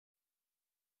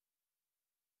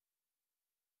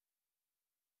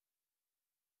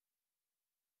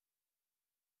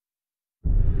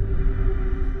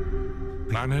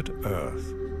Planet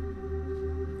Earth,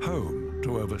 home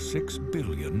to over 6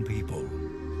 billion people.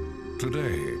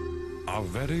 Today, our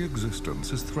very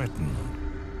existence is threatened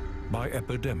by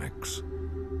epidemics,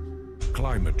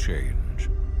 climate change,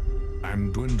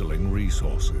 and dwindling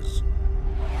resources.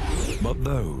 But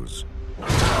those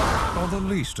are the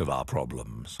least of our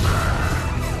problems.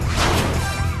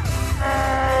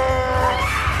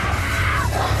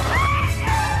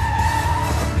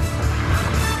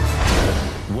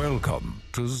 Welcome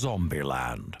to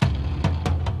Zombieland.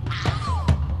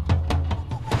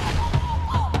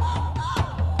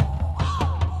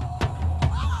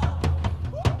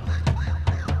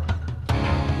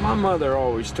 My mother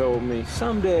always told me,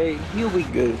 someday you'll be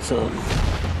good at something.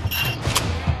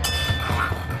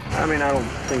 I mean, I don't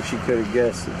think she could have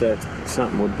guessed that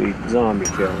something would be zombie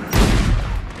killing.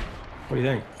 What do you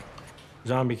think?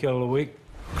 Zombie kill of the week?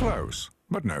 Close,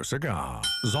 but no cigar.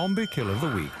 Zombie Kill of the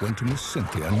Week went to Miss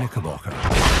Cynthia Knickerbocker.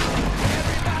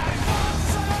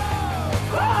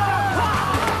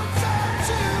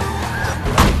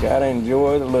 Gotta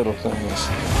enjoy the little things.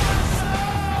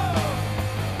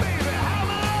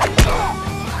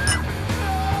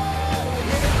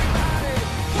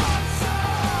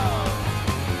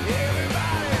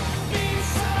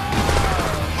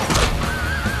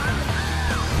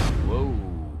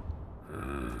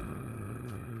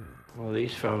 Well,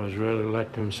 these fellas really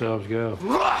let themselves go.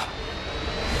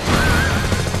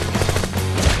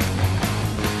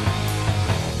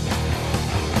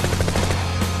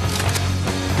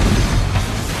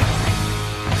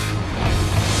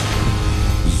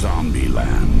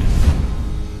 Zombieland.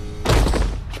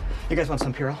 You guys want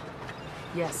some Purell?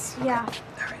 Yes. Yeah.